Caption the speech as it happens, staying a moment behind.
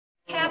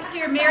Capps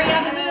here, Mary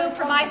on the Move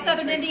from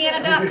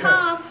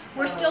MySoIn.com.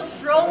 We're still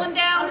strolling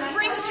down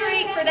Spring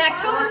Street for the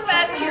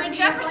Oktoberfest here in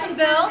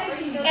Jeffersonville.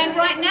 And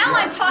right now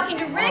I'm talking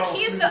to Rick.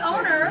 He is the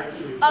owner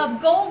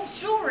of Gold's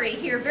Jewelry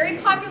here, very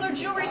popular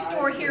jewelry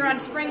store here on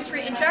Spring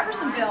Street in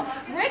Jeffersonville.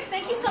 Rick,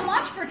 thank you so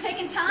much for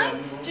taking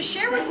time to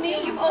share with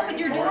me. You've opened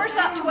your doors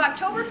up to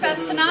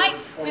Oktoberfest tonight.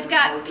 We've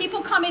got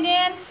people coming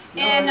in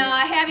and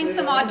having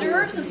some hors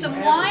d'oeuvres and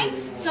some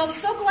wine. So I'm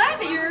so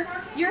glad that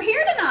you're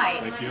here tonight.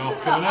 Thank you This all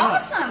is for an coming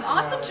out.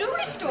 awesome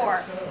jewelry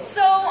store.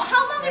 So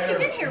how long have you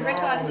been here,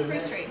 Rick, on Spring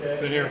Street?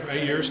 Been here for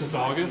 8 years, since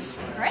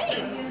August.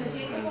 Great.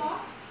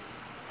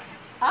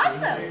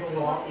 Awesome.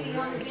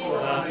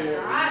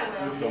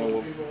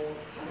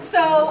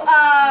 So,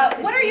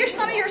 what are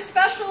some of your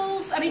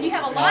specials? I mean, you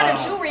have a lot of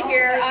jewelry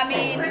here. I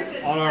mean,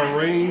 On our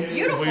rings,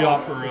 beautiful. we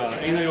offer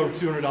anything over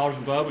 $200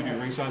 above. We do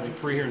ring sizing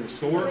free here in the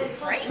store.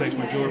 Great. It takes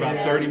my jewelry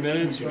about 30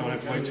 minutes. You don't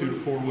have to wait 2 to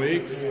 4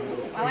 weeks.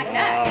 I like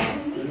that.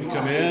 You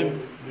come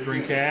in,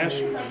 bring cash,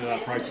 the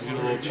prices get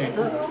a little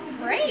cheaper.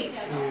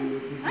 Great.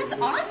 That's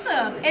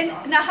awesome. And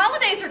the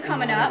holidays are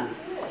coming up,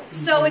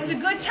 so it's a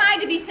good time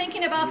to be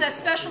thinking about that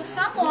special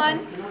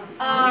someone.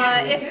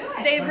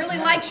 If they really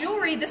like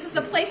jewelry, this is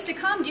the place to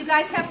come. Do you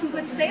guys have some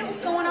good sales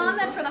going on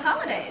then for the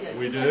holidays?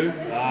 We do.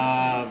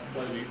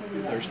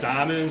 There's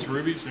diamonds,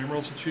 rubies,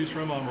 emeralds to choose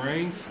from on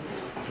rings.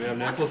 We have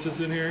necklaces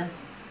in here.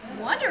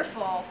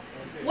 Wonderful.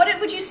 What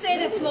would you say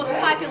that's the most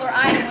popular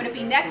item? Would it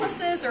be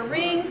necklaces or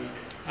rings?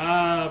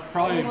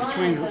 Probably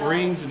between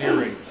rings and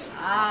earrings.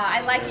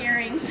 I like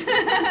earrings.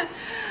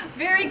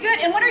 Very good.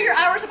 And what are your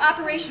hours of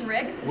operation,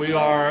 Rick? We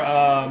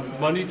are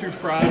Monday through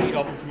Friday,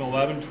 open from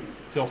 11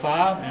 till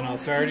 5, and on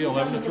Saturday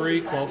 11 to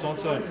 3, closed on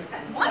Sunday.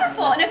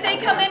 Wonderful. And if they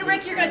come in,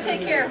 Rick, you're going to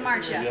take care of them,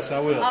 aren't you? Yes, I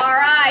will. All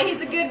right.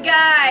 He's a good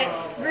guy.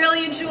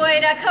 Really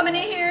enjoyed coming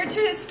in here to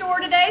his store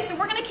today. So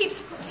we're going to keep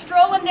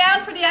strolling down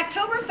for the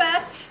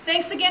Oktoberfest.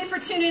 Thanks again for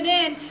tuning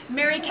in.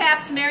 Mary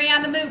Capps, Mary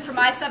on the Move from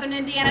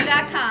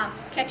MySoIn.com.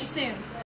 Catch you soon.